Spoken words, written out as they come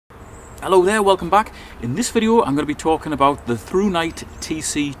Hello there, welcome back. In this video I'm going to be talking about the Thrunite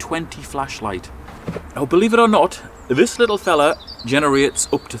TC20 flashlight. Now believe it or not, this little fella generates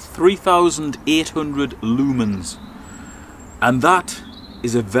up to 3,800 lumens. And that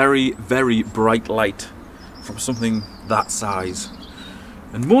is a very, very bright light from something that size.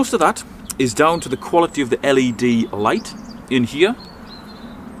 And most of that is down to the quality of the LED light in here.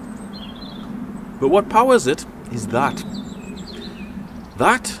 But what powers it is that.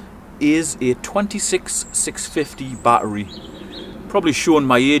 That is a 26650 battery. Probably showing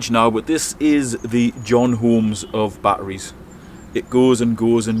my age now, but this is the John Holmes of batteries. It goes and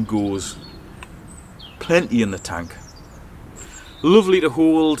goes and goes. Plenty in the tank. Lovely to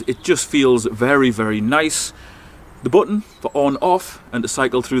hold, it just feels very, very nice. The button for on off and to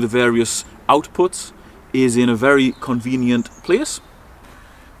cycle through the various outputs is in a very convenient place.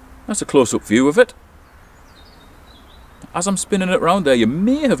 That's a close-up view of it. As I'm spinning it around there, you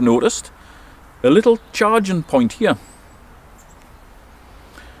may have noticed a little charging point here.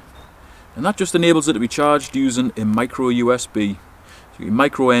 And that just enables it to be charged using a micro USB. So your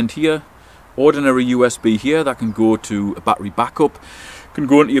micro end here, ordinary USB here, that can go to a battery backup, can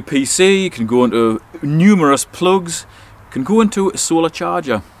go into your PC, can go into numerous plugs, can go into a solar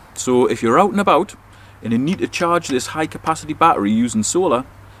charger. So if you're out and about and you need to charge this high capacity battery using solar,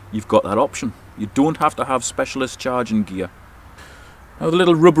 you've got that option. You don't have to have specialist charging gear. Now the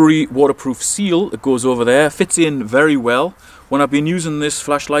little rubbery waterproof seal that goes over there fits in very well. When I've been using this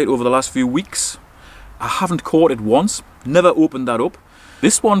flashlight over the last few weeks, I haven't caught it once, never opened that up.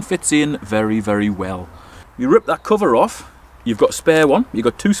 This one fits in very, very well. You rip that cover off, you've got a spare one, you've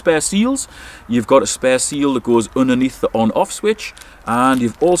got two spare seals, you've got a spare seal that goes underneath the on-off switch, and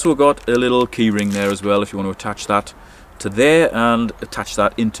you've also got a little keyring there as well if you want to attach that to there and attach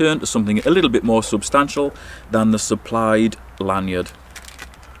that in turn to something a little bit more substantial than the supplied lanyard.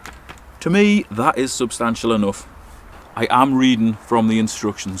 To me, that is substantial enough. I am reading from the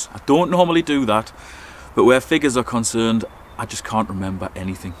instructions. I don't normally do that, but where figures are concerned, I just can't remember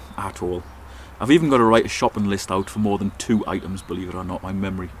anything at all. I've even got to write a shopping list out for more than 2 items, believe it or not. My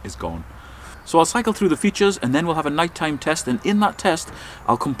memory is gone. So I'll cycle through the features and then we'll have a nighttime test, and in that test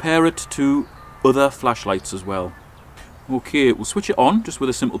I'll compare it to other flashlights as well. Okay, we'll switch it on just with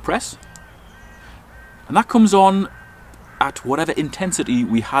a simple press, and that comes on at whatever intensity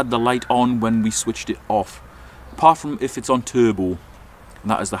we had the light on when we switched it off, apart from if it's on turbo,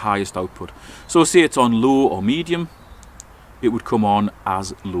 and that is the highest output. So say it's on low or medium, it would come on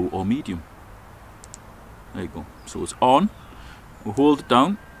as low or medium. There you go. So it's on, we'll hold it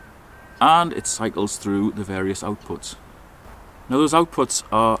down and it cycles through the various outputs. Now those outputs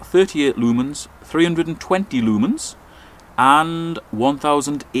are 38 lumens, 320 lumens and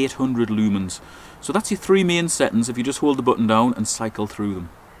 1800 lumens. So that's your 3 main settings if you just hold the button down and cycle through them.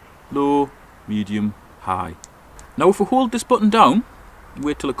 Low, medium, high. Now if we hold this button down,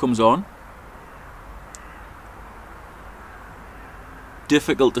 wait till it comes on.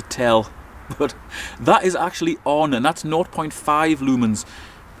 Difficult to tell, but that is actually on, and that's 0.5 lumens.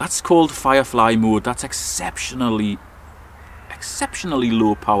 That's called Firefly mode. That's exceptionally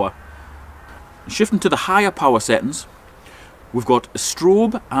low power. Shifting to the higher power settings, we've got a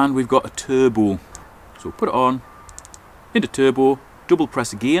strobe and we've got a turbo. So put it on, into turbo, double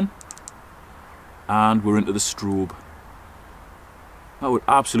press again, and we're into the strobe. That would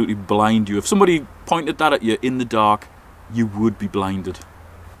absolutely blind you. If somebody pointed that at you in the dark, you would be blinded.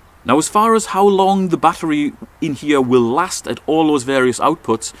 Now as far as how long the battery in here will last at all those various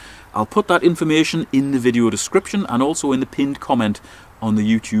outputs, I'll put that information in the video description and also in the pinned comment on the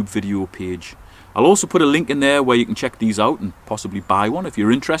YouTube video page. I'll also put a link in there where you can check these out and possibly buy one if you're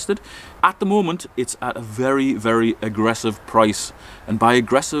interested. At the moment, it's at a very, very aggressive price. And by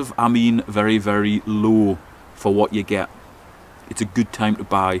aggressive, I mean very, very low for what you get. It's a good time to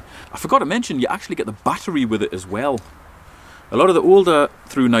buy. I forgot to mention, you actually get the battery with it as well. A lot of the older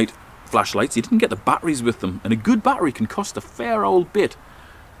Thrunite flashlights, you didn't get the batteries with them. And a good battery can cost a fair old bit.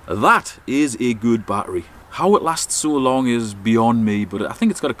 That is a good battery. How it lasts so long is beyond me, but I think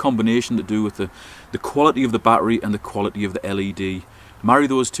it's got a combination to do with the quality of the battery and the quality of the LED. Marry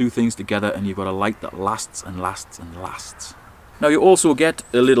those two things together and you've got a light that lasts and lasts and lasts. Now you also get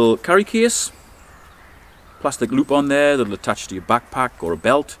a little carry case, plastic loop on there that'll attach to your backpack or a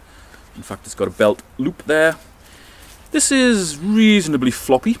belt. In fact, it's got a belt loop there. This is reasonably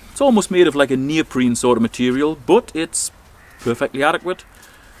floppy. It's almost made of like a neoprene sort of material, but it's perfectly adequate.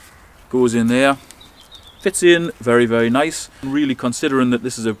 Goes in there. Fits in very, very nice. Really, considering that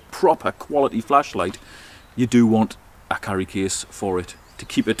this is a proper quality flashlight, you do want a carry case for it to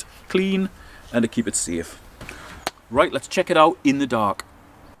keep it clean and to keep it safe. Right, let's check it out in the dark.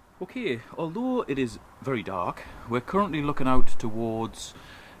 Okay, although it is very dark, we're currently looking out towards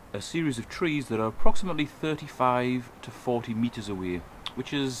a series of trees that are approximately 35 to 40 meters away,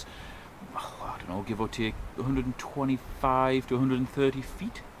 which is, I don't know, give or take 125 to 130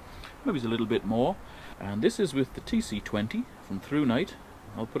 feet, maybe it's a little bit more. And this is with the TC20 from Thrunite.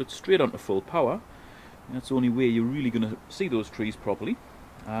 I'll put it straight onto full power. That's the only way you're really going to see those trees properly.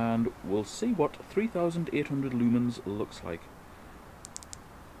 And we'll see what 3,800 lumens looks like.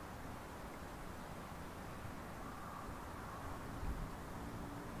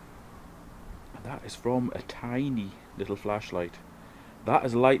 That is from a tiny little flashlight. That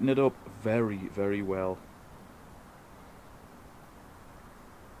is lighting it up very, very well.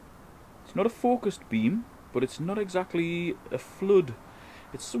 It's not a focused beam, but it's not exactly a flood.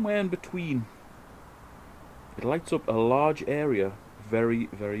 It's somewhere in between. It lights up a large area very,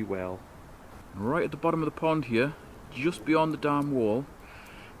 very well. Right at the bottom of the pond here, just beyond the dam wall,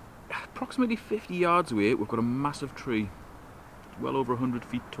 approximately 50 yards away, we've got a massive tree. It's well over 100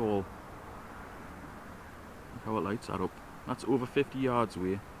 feet tall. Look how it lights that up. That's over 50 yards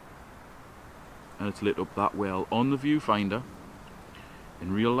away. And it's lit up that well on the viewfinder.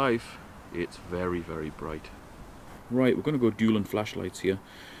 In real life, it's very, very bright. Right, we're going to go dual flashlights here.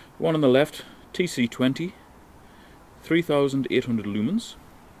 One on the left, TC20, 3,800 lumens.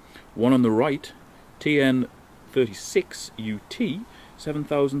 One on the right, TN36UT,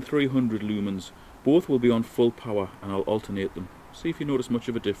 7,300 lumens. Both will be on full power and I'll alternate them. See if you notice much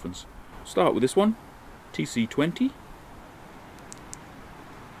of a difference. Start with this one, TC20.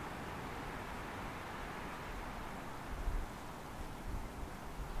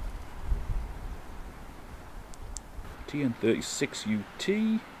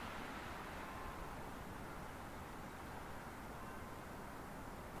 TN36UT.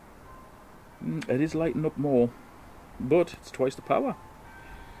 It is lighting up more, but it's twice the power.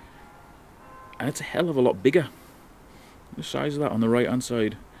 And it's a hell of a lot bigger. The size of that on the right hand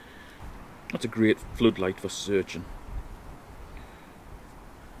side. That's a great floodlight for searching.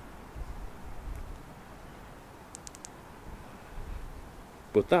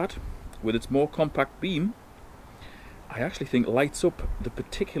 But that, with its more compact beam, I actually think lights up the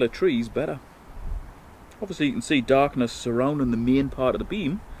particular trees better. Obviously you can see darkness surrounding the main part of the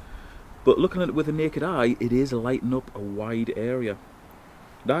beam, but looking at it with the naked eye, it is lighting up a wide area.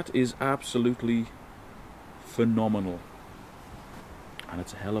 That is absolutely phenomenal. And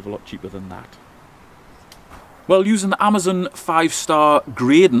it's a hell of a lot cheaper than that. Well, using the Amazon 5-star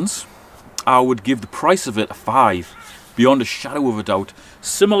gradings, I would give the price of it a 5, beyond a shadow of a doubt.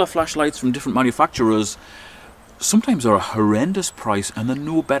 Similar flashlights from different manufacturers sometimes are a horrendous price, and they're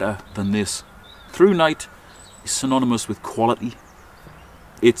no better than this. Thrunite is synonymous with quality.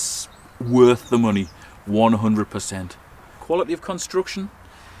 It's worth the money, 100%. Quality of construction,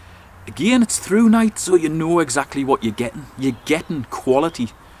 again, it's Thrunite, so you know exactly what you're getting. You're getting quality.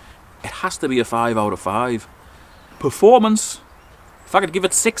 It has to be a 5 out of 5. Performance, if I could give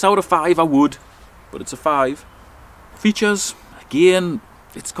it 6 out of 5, I would, but it's a 5. Features, again,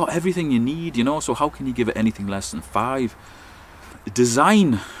 it's got everything you need, you know, so how can you give it anything less than 5?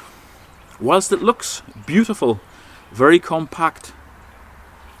 Design, whilst it looks beautiful, very compact,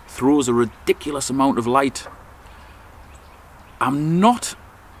 throws a ridiculous amount of light, I'm not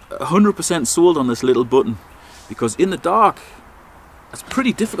 100% sold on this little button, because in the dark it's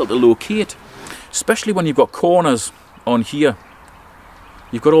pretty difficult to locate, especially when you've got corners on here.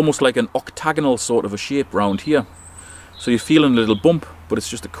 You've got almost like an octagonal sort of a shape round here, so you're feeling a little bump, but it's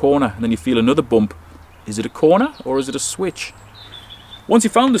just a corner, and then you feel another bump. Is it a corner or is it a switch? Once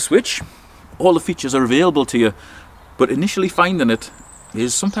you've found the switch, all the features are available to you, but initially finding it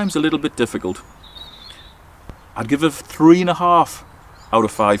is sometimes a little bit difficult. I'd give it a 3.5 out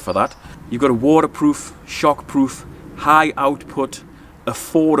of 5 for that. You've got a waterproof, shockproof, high output,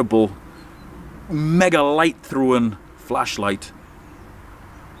 affordable, mega light throwing flashlight.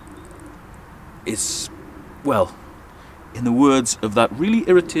 It's, well, in the words of that really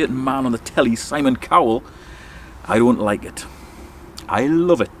irritating man on the telly, Simon Cowell, I don't like it. I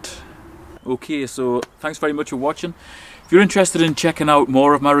love it. Okay, so thanks very much for watching. If you're interested in checking out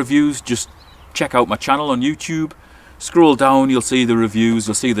more of my reviews, just check out my channel on YouTube. Scroll down, you'll see the reviews,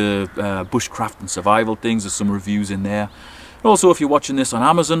 you'll see the bushcraft and survival things. There's some reviews in there. Also, if you're watching this on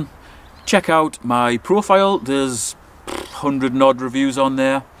Amazon, check out my profile. There's 100 and odd reviews on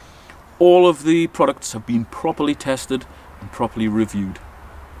there. All of the products have been properly tested and properly reviewed.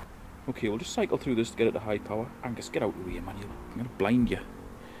 Okay, we'll just cycle through this to get it to high power. Angus, get out of the way, man. I'm going to blind you.